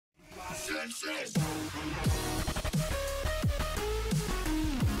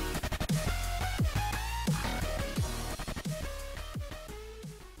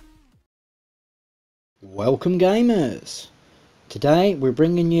Welcome gamers! Today we're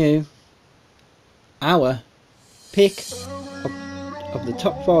bringing you our pick of the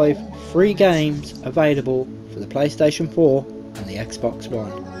top 5 free games available for the PlayStation 4 and the Xbox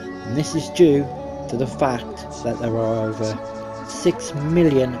One. And this is due to the fact that there are over 6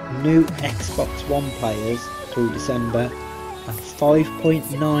 million new Xbox One players through December and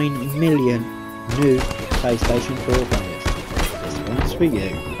 5.9 million new PlayStation 4 players. This one's for you.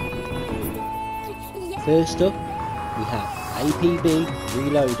 First up, we have APB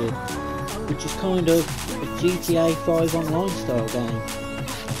Reloaded, which is kind of a GTA 5 online style game,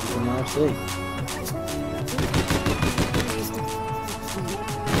 as you can now see.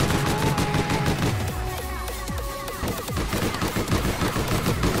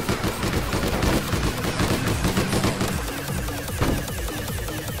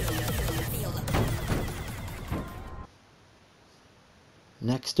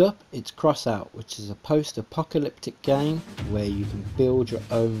 Next up, it's Crossout, which is a post-apocalyptic game where you can build your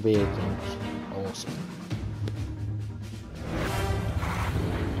own vehicles. Awesome.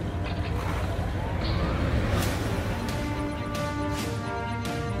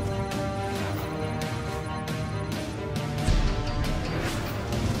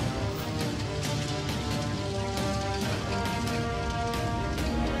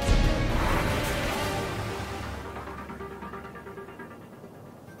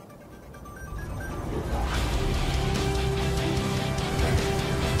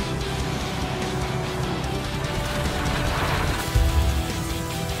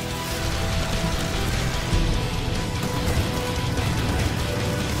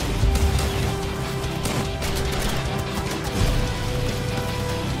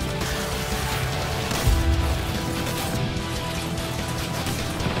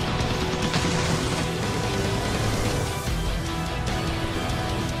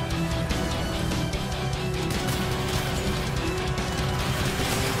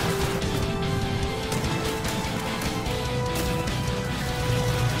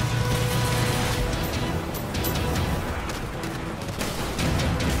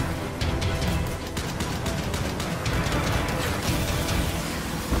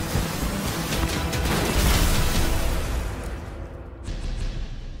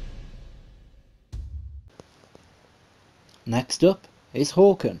 Next up is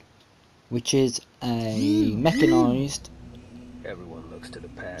Hawken, which is a mechanised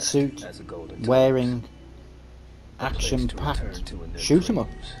suit wearing action-packed shoot 'em up.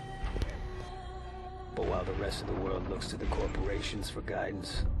 But while the rest of the world looks to the corporations for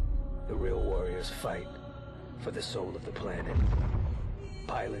guidance, the real warriors fight for the soul of the planet.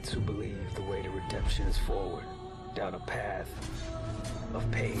 Pilots who believe the way to redemption is forward, down a path of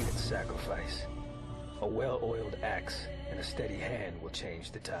pain and sacrifice. A well-oiled axe and a steady hand will change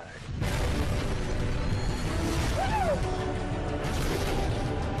the tide.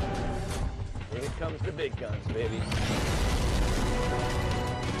 Here comes the big guns, baby.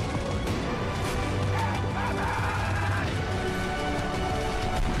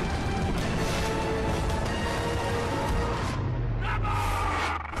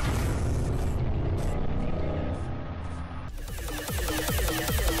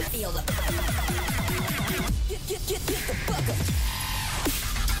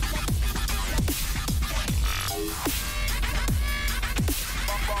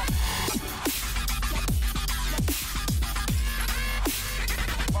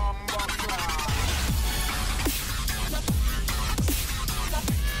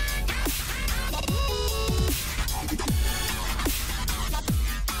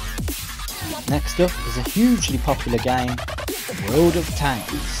 Next up is a hugely popular game, World of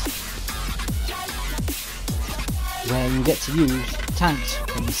Tanks, where you get to use tanks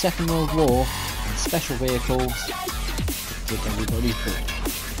from the Second World War and special vehicles to kick everybody's butt.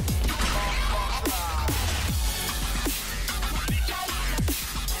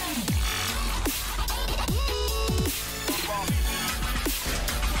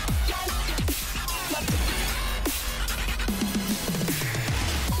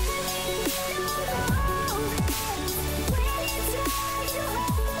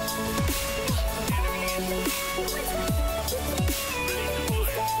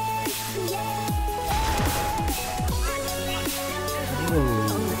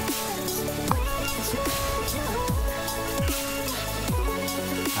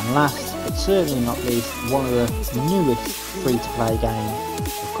 And last, but certainly not least, one of the newest free-to-play games,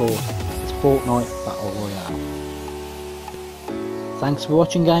 of course, is Fortnite Battle Royale. Thanks for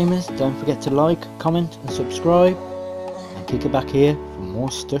watching, gamers. Don't forget to like, comment and subscribe, and kick it back here for more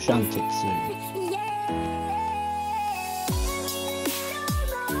Stush antics soon.